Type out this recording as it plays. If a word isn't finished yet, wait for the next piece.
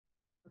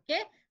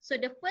Okay, so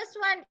the first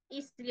one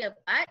is real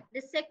part,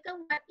 the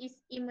second one is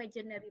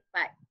imaginary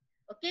part.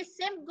 Okay,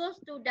 same goes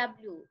to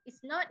W.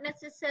 It's not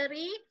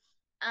necessary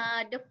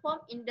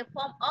in the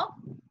form of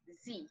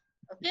Z.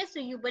 Okay, so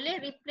you boleh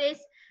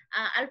replace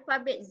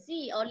alphabet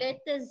Z or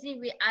letter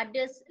Z with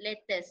others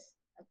letters.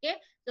 Okay,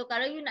 so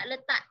kalau you nak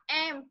letak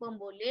M pun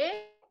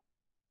boleh.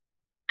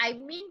 I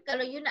mean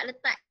kalau you nak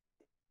letak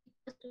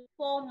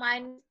 4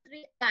 minus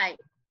 3i.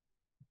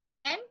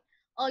 N,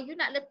 or you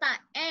nak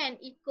letak N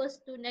equals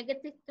to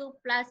negative 2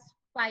 plus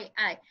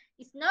 5i.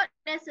 It's not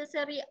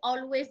necessary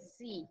always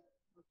Z.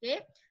 Okay,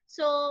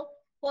 so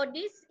for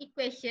this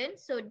equation,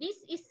 so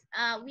this is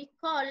we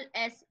call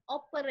as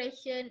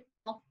operation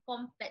of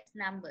complex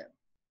number.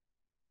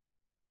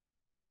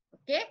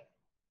 Okay,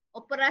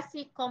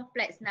 operasi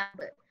complex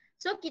number.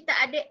 So kita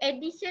ada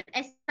addition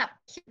and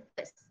subtraction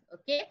first.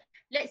 Okay,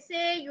 let's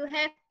say you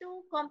have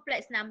two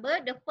complex number.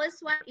 The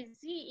first one is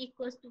Z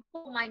equals to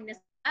 4 minus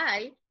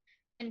I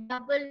and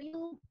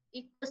W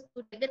equals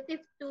to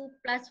negative 2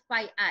 plus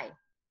 5i.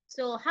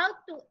 So how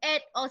to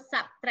add or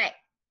subtract?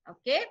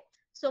 Okay,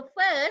 so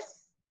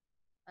first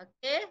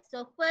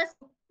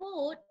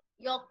put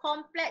your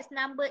complex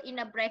number in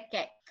a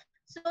bracket.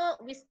 So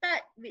we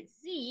start with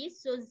Z.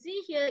 So Z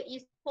here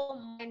is 4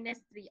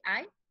 minus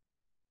 3i.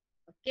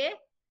 Okay,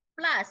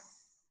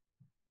 plus.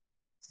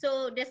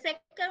 So the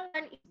second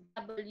one is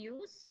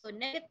W. So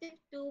negative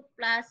 2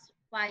 plus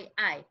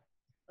 5i.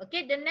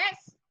 Okay, the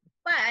next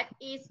part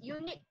is you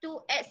need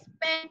to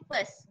expand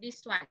first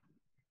this one.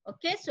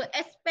 Okay, so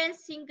expand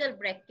single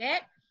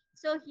bracket.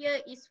 So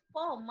here is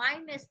 4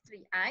 minus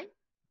 3i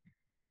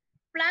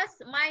plus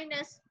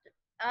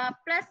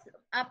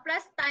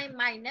time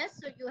minus.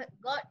 So you have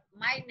got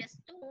minus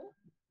 2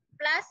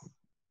 plus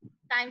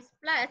times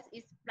plus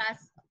is plus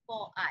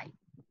 4i.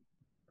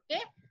 Okay,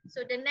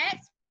 so the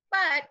next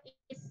part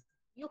is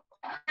you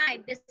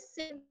combine the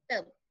same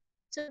term.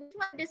 So this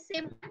one the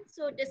same one,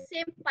 so the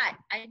same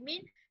part. I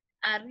mean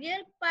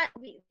real part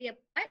with real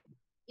part,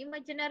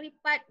 imaginary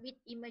part with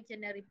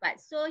imaginary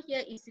part. So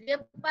here is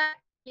real part,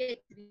 here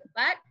is real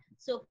part.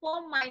 So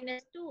 4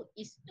 minus 2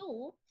 is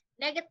 2.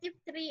 Negative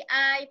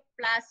 3i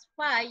plus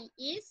 5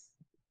 is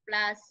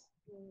plus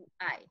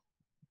 2i.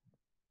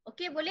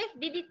 Okay, boleh?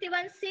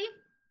 DDT1C?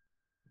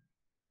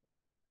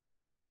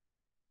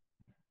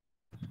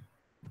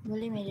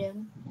 Boleh,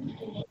 madam.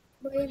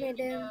 Boleh,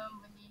 madam.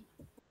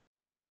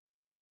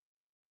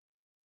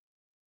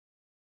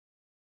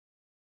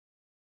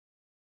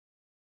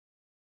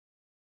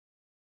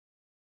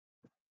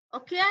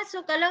 Okay,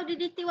 so kalau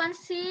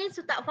DDT1C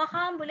so tak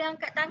faham boleh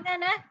angkat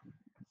tangan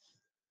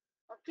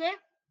Okay.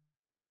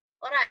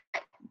 Alright.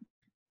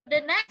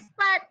 The next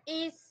part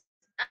is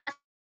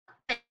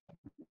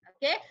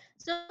okay.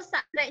 So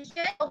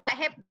subtraction of what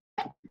happened.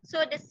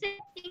 So the same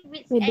thing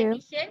with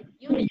addition.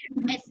 You need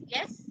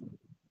yes.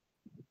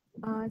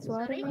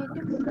 Suara Sorry?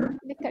 madam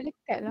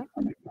dekat-dekat lah.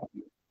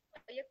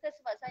 Ya ke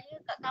sebab saya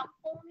kat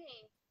kampung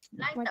ni.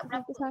 Line tak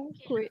berapa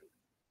Sangkut.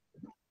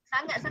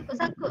 Sangat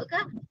sangkut-sangkut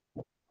ke?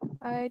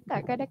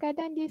 Tak,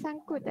 kadang-kadang dia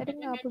sangkut tak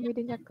dengar apa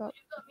madam cakap.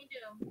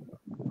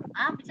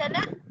 Macam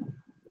mana?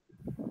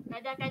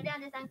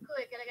 Kadang-kadang dia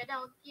sangkut,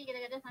 kadang-kadang okey,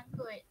 kadang-kadang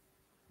sangkut.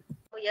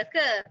 Oh ya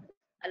ke?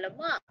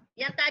 Alamak,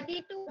 yang tadi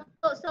tu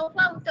untuk so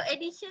far untuk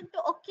addition tu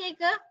okey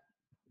ke?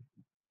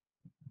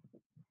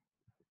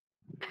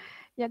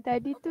 Yang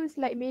tadi tu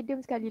slide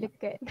medium sekali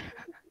lekat.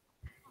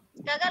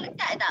 Sekarang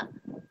lekat tak?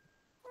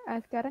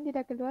 Sekarang dia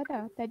dah keluar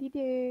dah. Tadi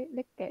dia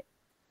lekat.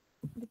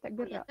 Dia tak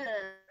gerak. Oh, ya ke?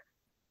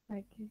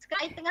 Okay.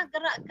 Sekarang I tengah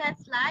gerakkan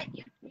slide.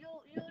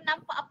 You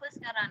nampak apa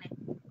sekarang ni?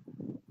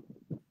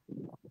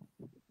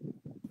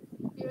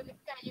 Dia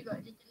lekat juga,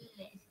 dia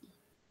jelek sikit.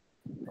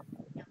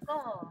 Ya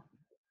ke?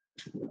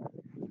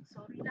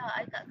 Sorry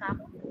lah, I kat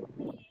kampung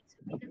ni. So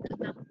bila kat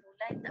kampung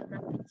lain tak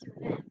berapa cun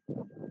kan?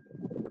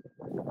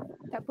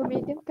 Tak apa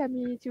madam,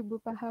 kami cuba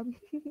faham.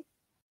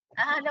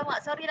 Alamak,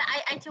 sorry lah.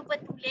 I cuba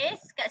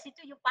tulis kat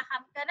situ you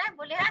fahamkan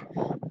boleh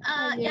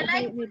Ya, yang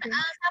lain pun madam.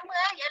 sama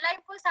yang lain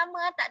pun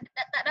sama tak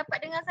dapat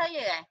dengar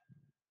saya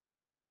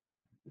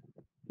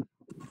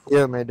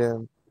Ya,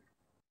 madam.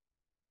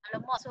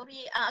 Alamak,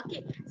 sorry.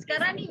 Okay,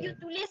 sekarang ni you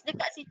tulis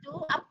dekat situ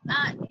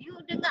you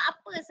dengar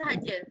apa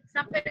sahaja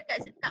sampai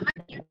dekat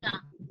mana you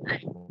dengar.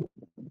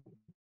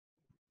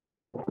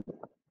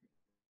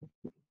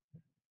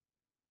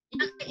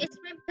 Yang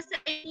explain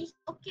pasal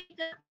addition okey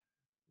ke?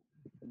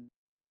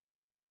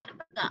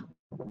 Dapat tak?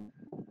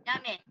 Yang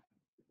ni.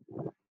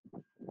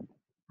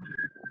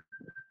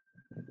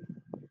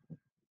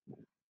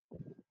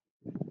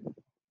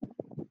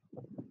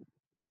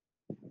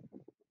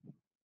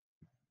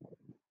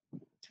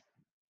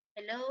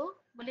 Hello,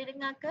 boleh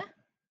dengar ke?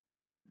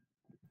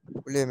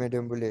 Boleh,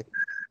 madam, boleh.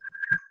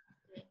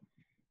 Okay.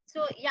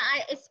 So yang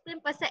I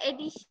explain pasal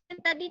addition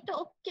tadi tu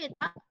okey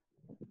tak?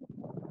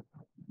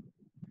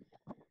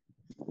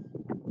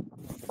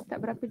 Tak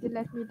berapa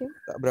jelas madam.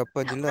 Tak berapa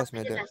Tak jelas, berapa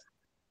madam. jelas.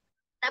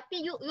 Tapi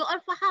you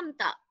all faham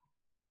tak?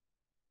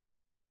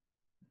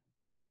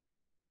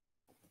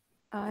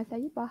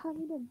 Saya faham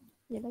madam.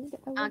 Yang lain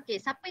tak tahu. Okay,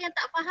 siapa yang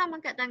tak faham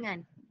angkat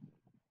tangan.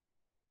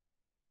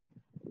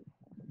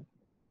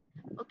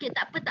 Okey,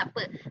 tak apa, tak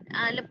apa.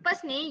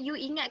 Lepas ni you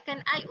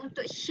ingatkan I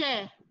untuk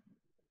share.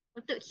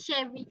 Untuk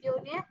share video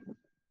ni.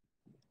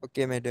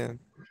 Okay, madam.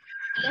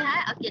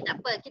 Boleh okey, tak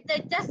apa. Kita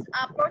just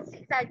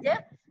proceed saja.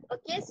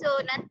 Okey, so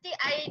nanti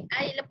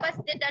I lepas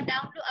dia dah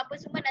download apa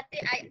semua, nanti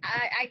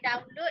I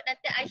download,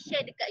 nanti I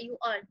share dekat you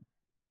all.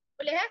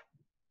 Boleh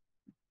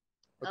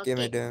Okay,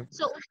 madam.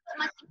 So untuk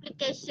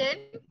multiplication,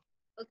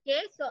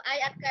 okay, so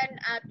I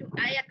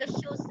akan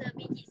show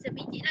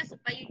sebiji lah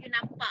supaya you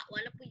nampak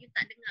walaupun you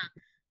tak dengar.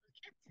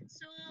 Okay.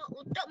 So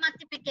untuk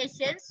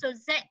multiplication, so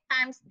Z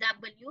times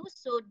W,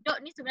 so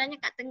dot ni sebenarnya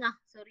kat tengah,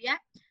 sorry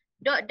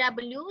dot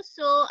W,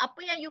 so apa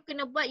yang you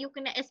kena buat, you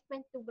kena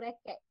expand to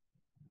bracket.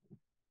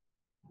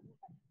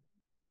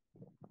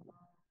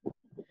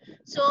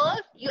 So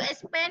you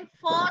expand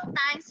 4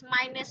 times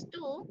minus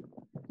 2,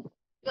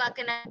 you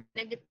akan ada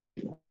negative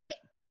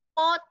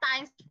 4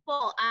 times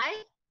 4i,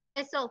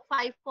 so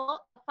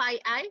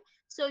 5i,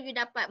 so you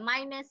dapat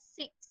minus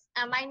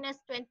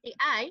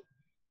 20i,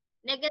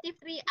 negative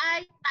 3i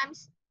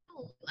times 2,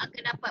 you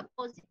akan dapat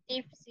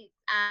positive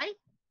 6i,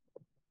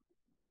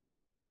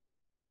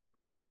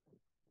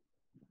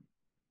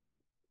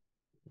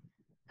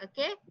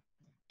 okay,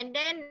 and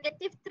then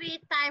negative 3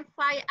 times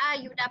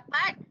 5i, you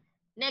dapat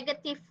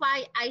negative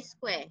 5i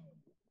square,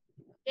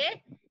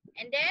 okay,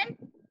 and then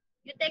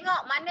you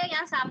tengok mana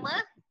yang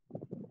sama.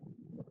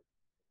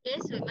 Okay,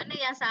 so mana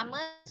yang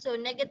sama? So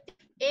negative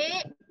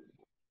 8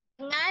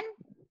 dengan,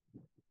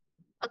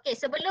 okay,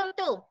 sebelum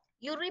tu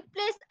you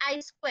replace I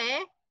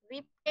square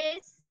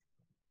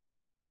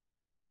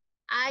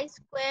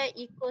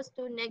equals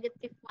to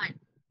negative 1.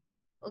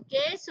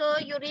 Okay,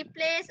 so you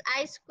replace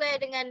I square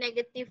dengan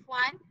negative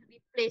 1,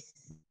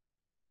 replace.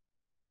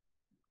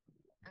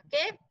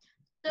 Okay,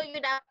 so you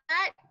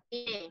dapat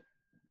ini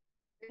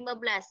 15.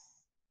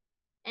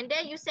 And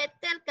then you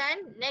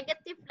settlekan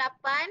negative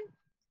 8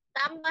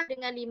 tambah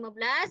dengan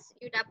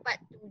 15, you dapat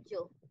 7.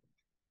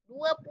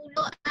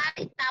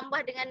 20i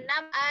tambah dengan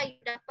 6i,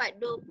 you dapat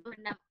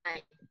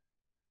 26i.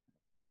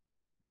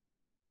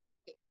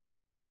 Okay.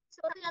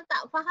 So yang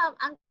tak faham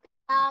angka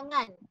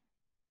tangan,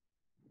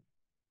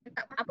 yang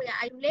tak faham apa yang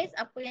I tulis,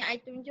 apa yang I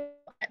tunjuk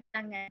kat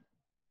tangan.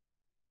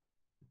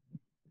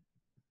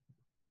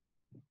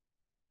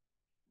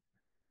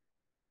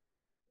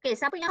 Okay,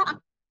 siapa yang faham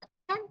angka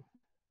tangan?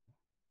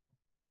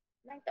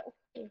 Yang tak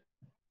okey.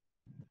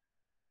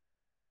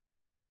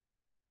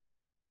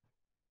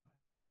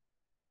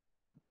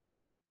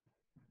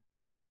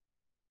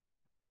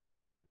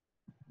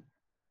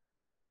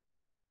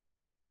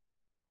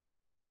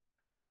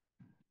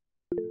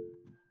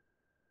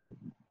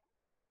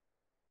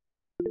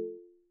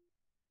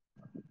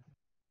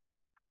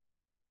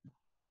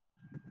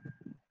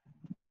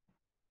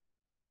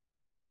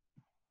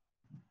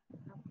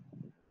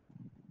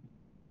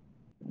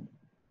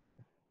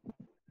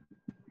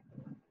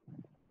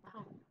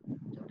 Faham.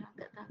 Orang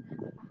angkat tangan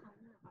faham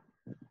tak?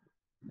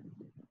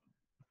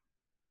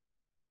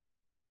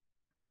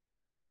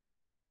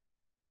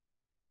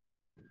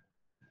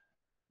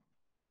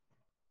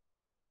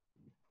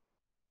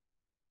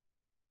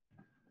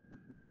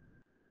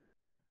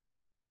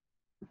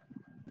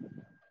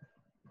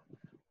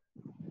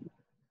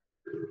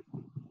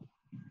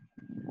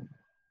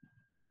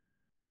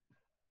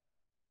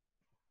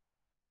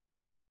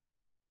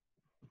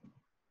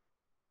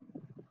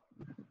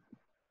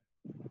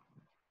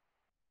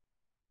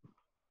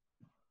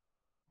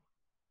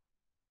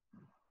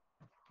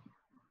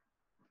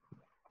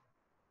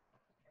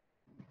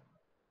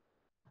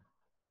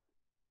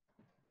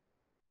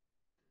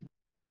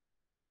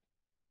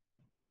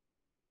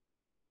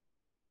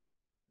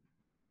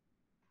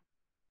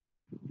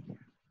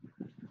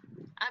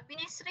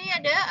 Abinisri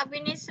ada?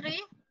 Abinisri?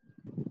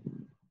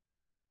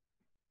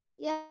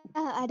 Ya,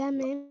 ada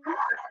ma'am.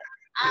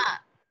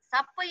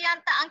 Siapa yang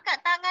tak angkat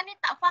tangan ni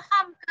tak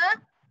faham ke?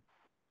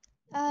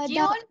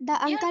 Jiun?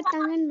 Dah angkat faham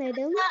tangan,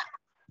 madam. tak?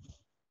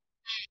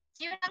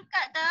 Jiun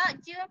angkat tak?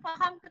 Jiun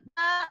faham ke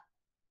tak?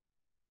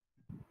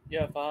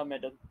 Ya, faham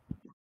madam.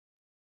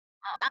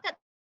 Angkat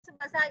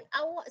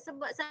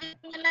sebab saya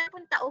punya line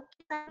pun tak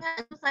okey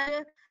sangat. So saya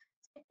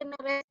kena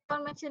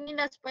respon macam ni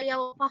lah supaya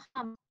awak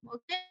faham.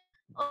 Okay?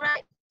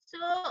 Alright. So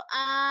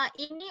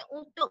ini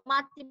untuk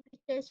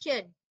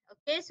multiplication.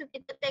 Okay, so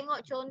kita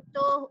tengok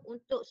contoh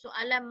untuk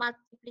soalan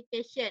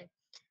multiplication.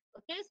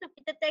 Okay, so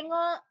kita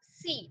tengok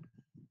C.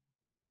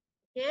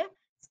 Okay,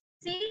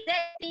 C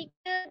Z3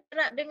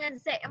 darab dengan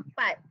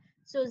Z4.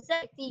 So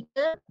Z3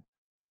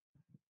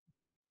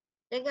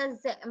 dengan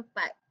Z4.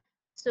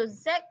 So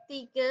Z3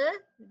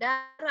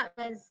 darab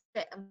dengan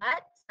Z4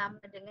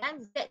 sama dengan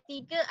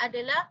Z3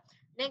 adalah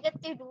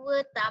negatif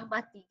 2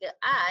 tambah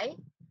 3i.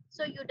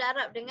 So you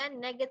darab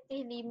dengan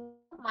negatif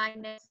 5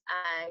 minus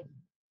i.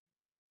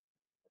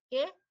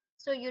 Okay,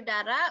 so you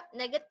darab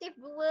negatif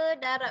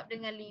 2 darab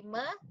dengan 5,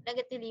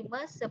 negatif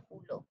 5,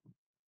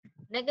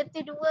 10.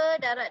 Negatif 2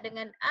 darab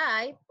dengan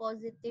i,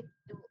 positif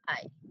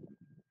 2i.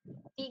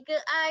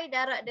 3i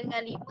darab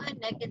dengan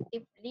 5,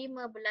 negatif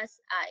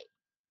 15i.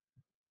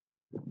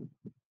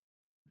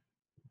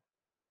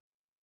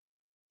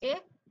 Okay,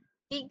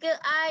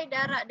 3i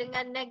darab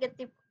dengan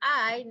negatif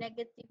I,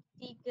 negatif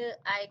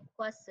 3i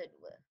kuasa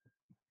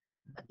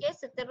 2. Okey,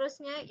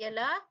 seterusnya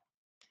ialah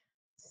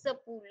 10.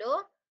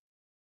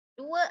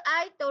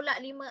 2i tolak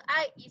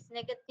 5i is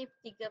negatif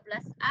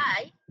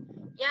 13i.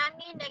 Yang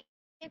ni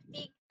negatif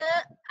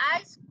 3i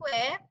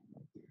square.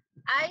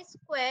 I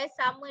square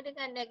sama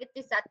dengan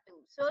negatif 1.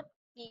 So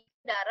 3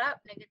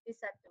 darab negatif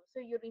 1. So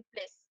you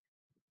replace.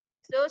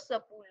 So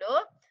 10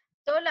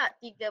 tolak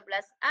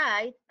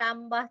 13i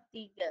tambah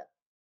 3.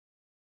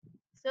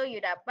 So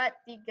you dapat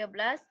 13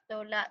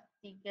 tolak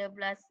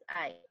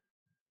 13i.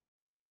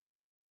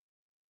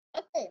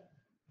 Okey.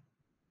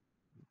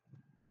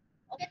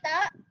 Okey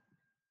tak?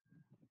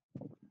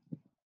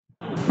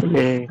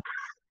 Boleh.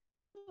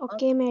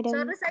 Okey, madam.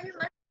 Suara saya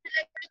masih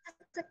lagi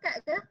sekat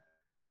ke?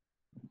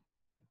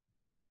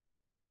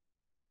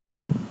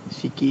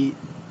 Sikit.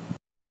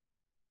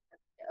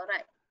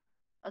 Alright.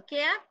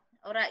 Okay ah.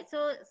 Alright. So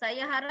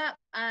saya harap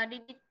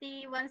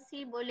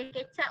DDT1C boleh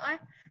catch up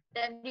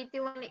dan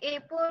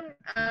DDT1A pun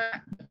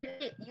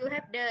you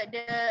have the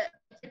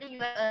actually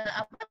you have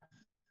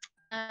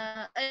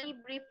early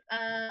brief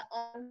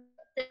on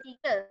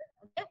vertical.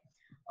 Okay.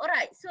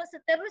 Alright. So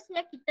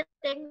seterusnya kita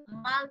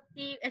tengok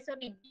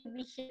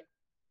division.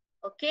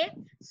 Okay.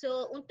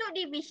 So untuk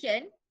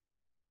division,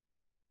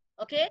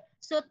 okay.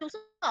 So to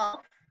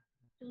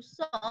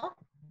solve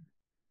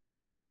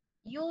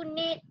you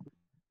need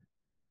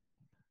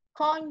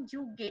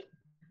conjugate.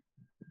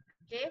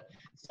 Okay.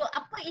 So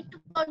apa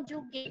itu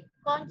conjugate?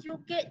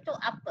 Conjugate tu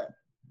apa?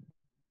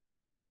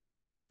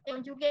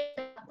 Conjugate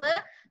tu apa?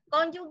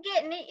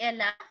 Conjugate ni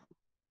ialah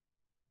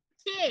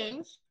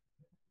change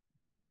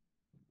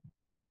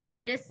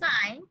the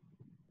sign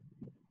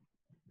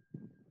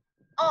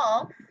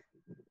of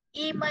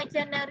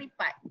imaginary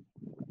part.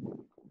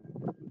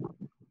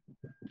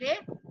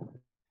 Okay.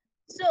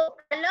 So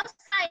kalau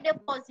sign dia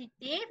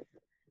positif,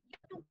 you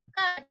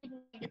tukar jadi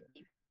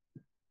negatif.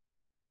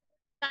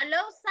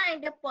 Kalau sign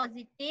dia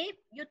positif,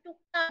 you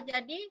tukar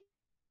jadi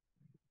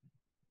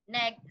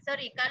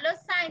kalau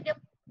sign dia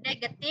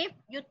negatif,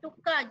 you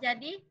tukar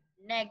jadi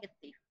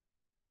negatif.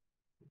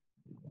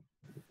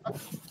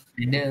 Okay.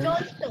 Madam,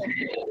 Contoh.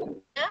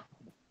 Ya?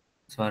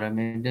 suara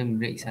madam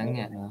break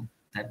sangat lah.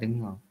 Tak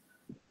dengar.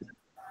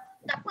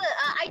 Tak apa,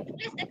 I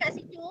tulis dekat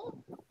situ.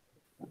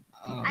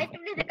 I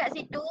tulis dekat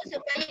situ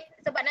supaya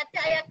sebab nanti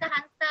I akan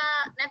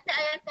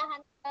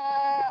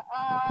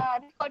hantar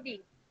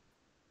recording.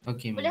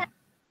 Okay, Boleh? madam.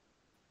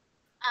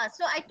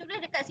 So I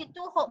tulis dekat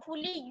situ,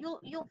 hopefully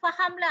you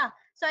faham lah.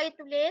 So I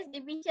tulis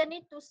division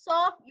ni to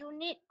solve you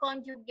need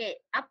conjugate.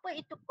 Apa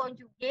itu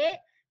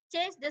conjugate?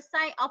 Change the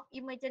sign of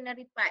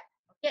imaginary part.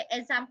 Okay,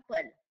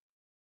 example.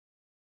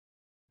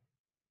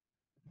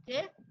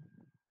 Okay.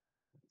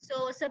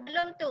 So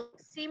sebelum tu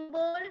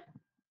symbol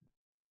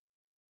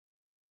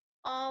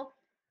of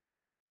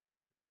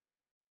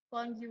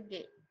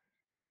conjugate.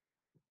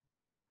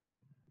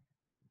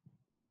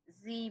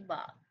 Z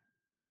bar.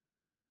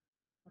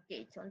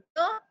 Okay,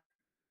 contoh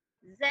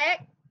Z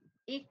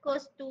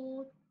equals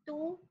to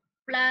 2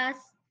 plus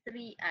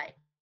 3i.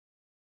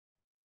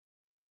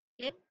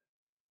 Okay.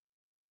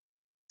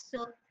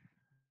 So,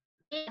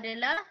 ini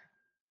adalah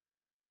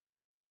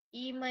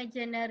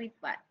imaginary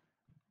part.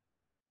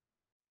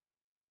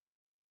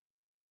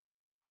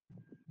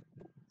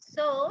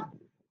 So,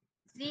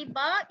 Z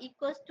bar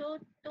equals to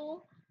 2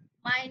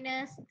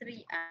 minus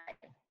 3i.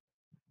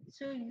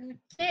 So, you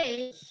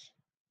change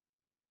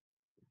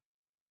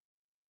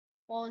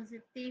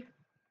positive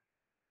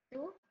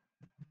to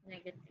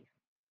negative.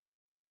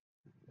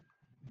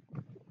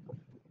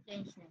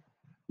 Change ni.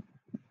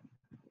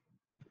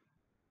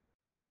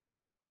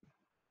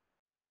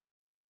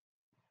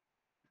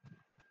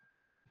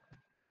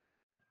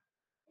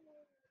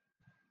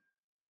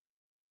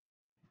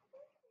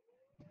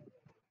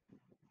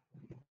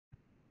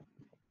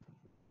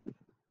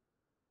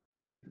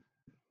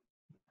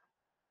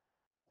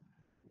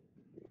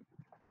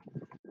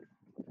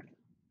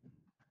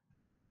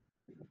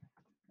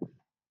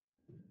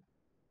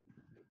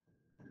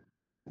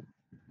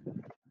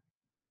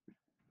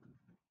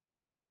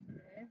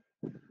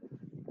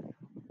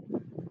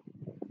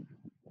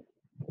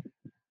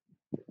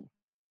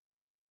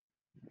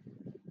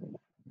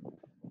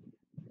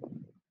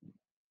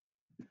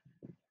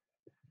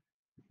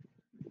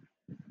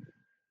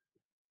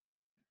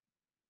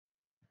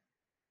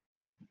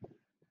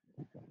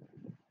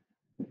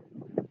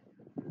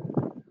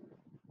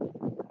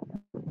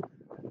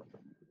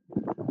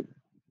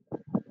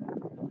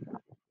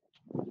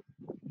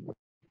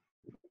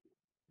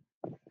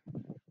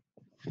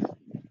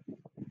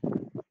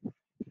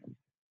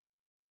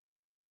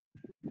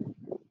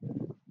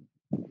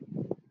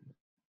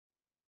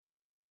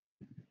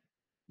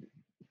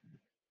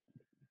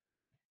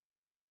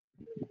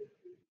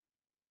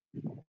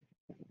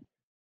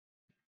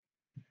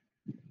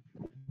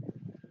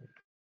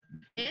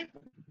 Okay.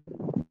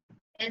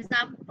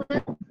 Example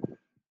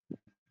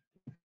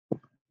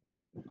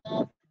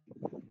of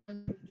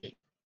conjugate.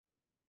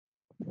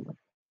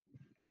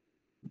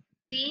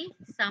 C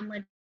sama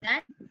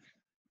dengan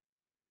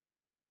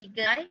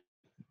 3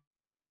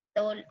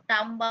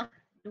 tambah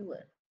 2.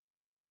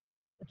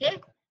 Okay.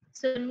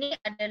 So ni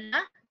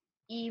adalah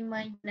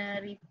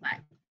imaginary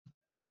part.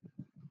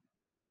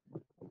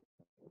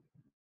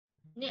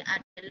 Ni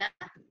adalah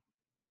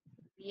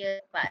real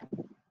part.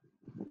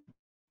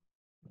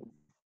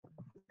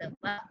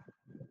 Sebab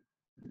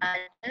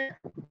ada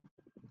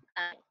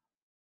I.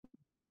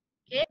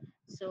 Okay.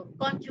 So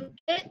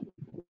conjugate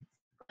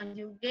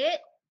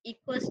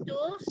equals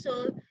to,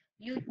 so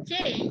you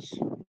change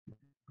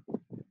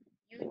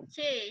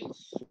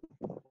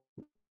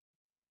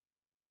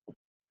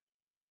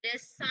the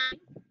sign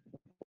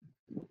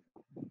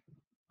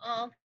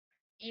of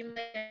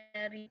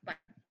imaginary part.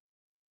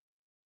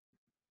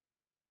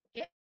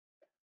 Okay.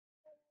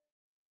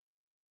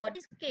 For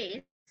this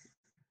case,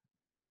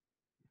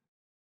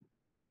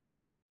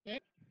 okay,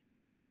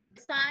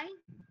 the sign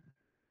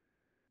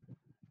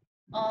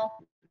of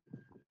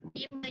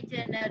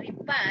imaginary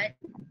part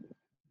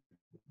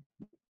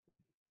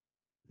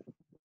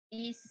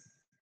is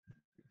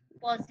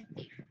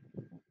positive.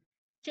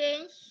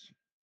 Change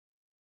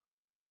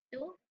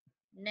to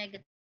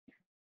negative.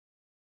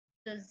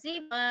 So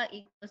z bar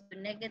equals to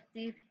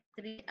negative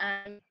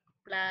 3i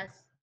plus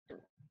 2.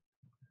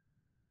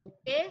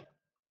 Okay.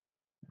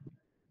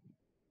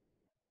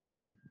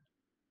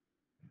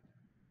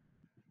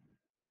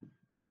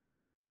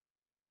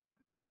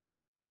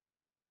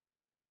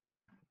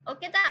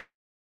 Okay tak?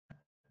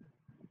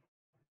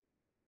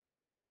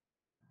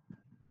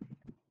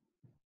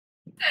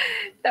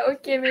 Tak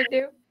okey,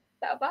 madam.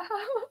 Tak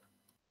faham.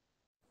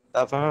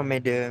 Tak faham,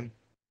 madam.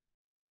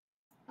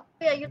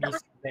 Apa yang you tak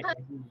Miss back faham?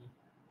 lagi.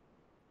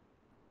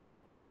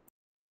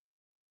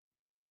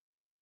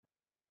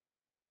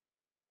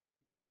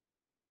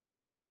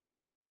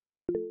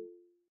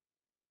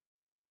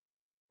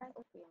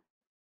 Okay.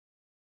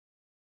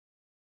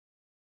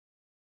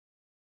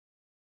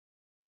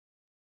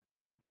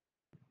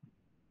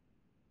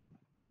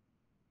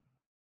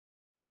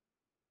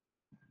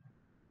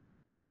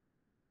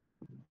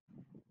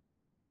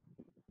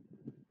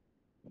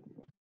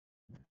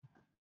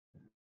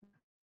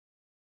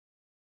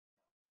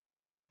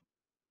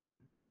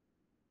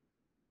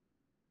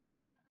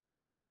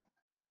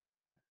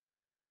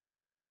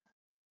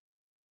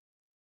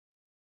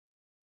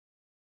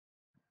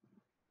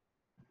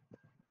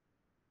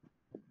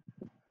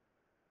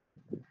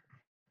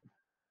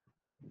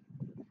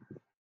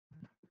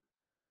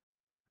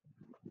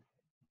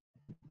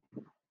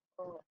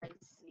 Oh, I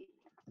see.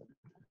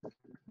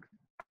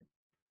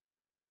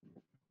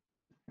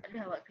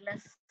 Ada awak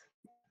kelas.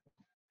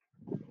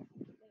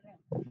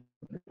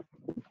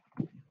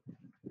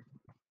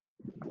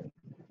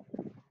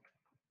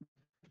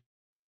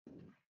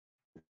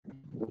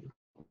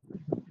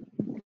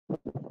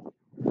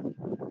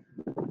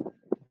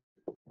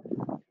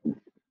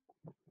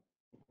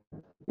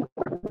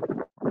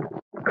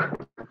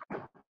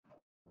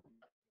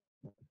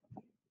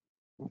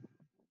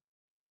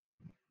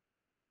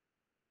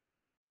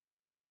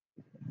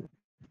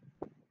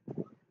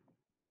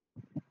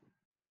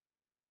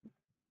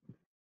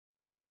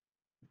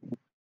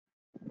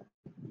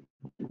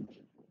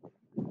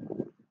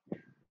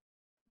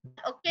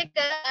 Okay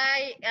ke?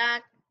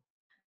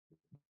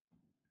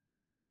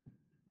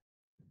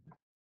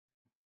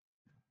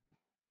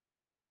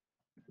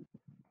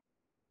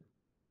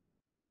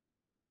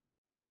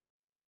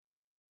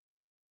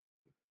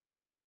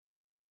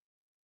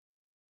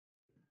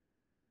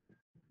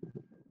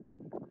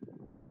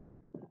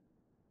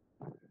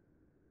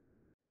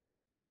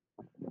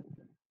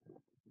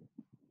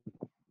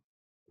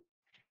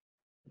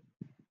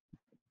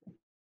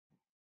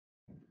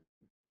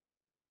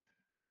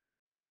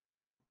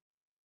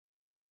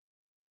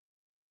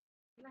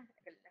 Lah,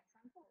 kelas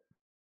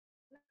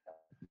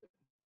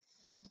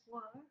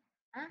sambung.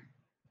 Ha?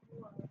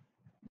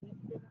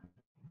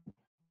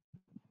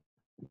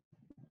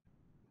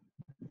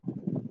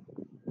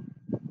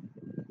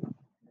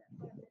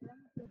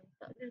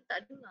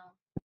 Tak dengar.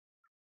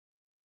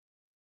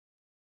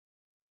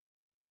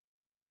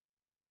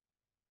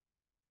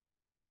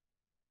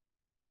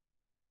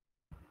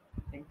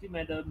 Thank you,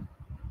 madam.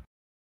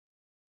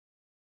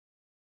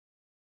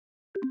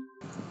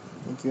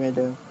 Thank you,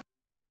 madam.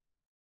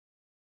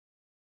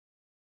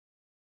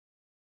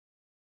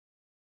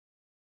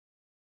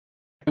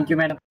 Thank you,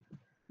 madam.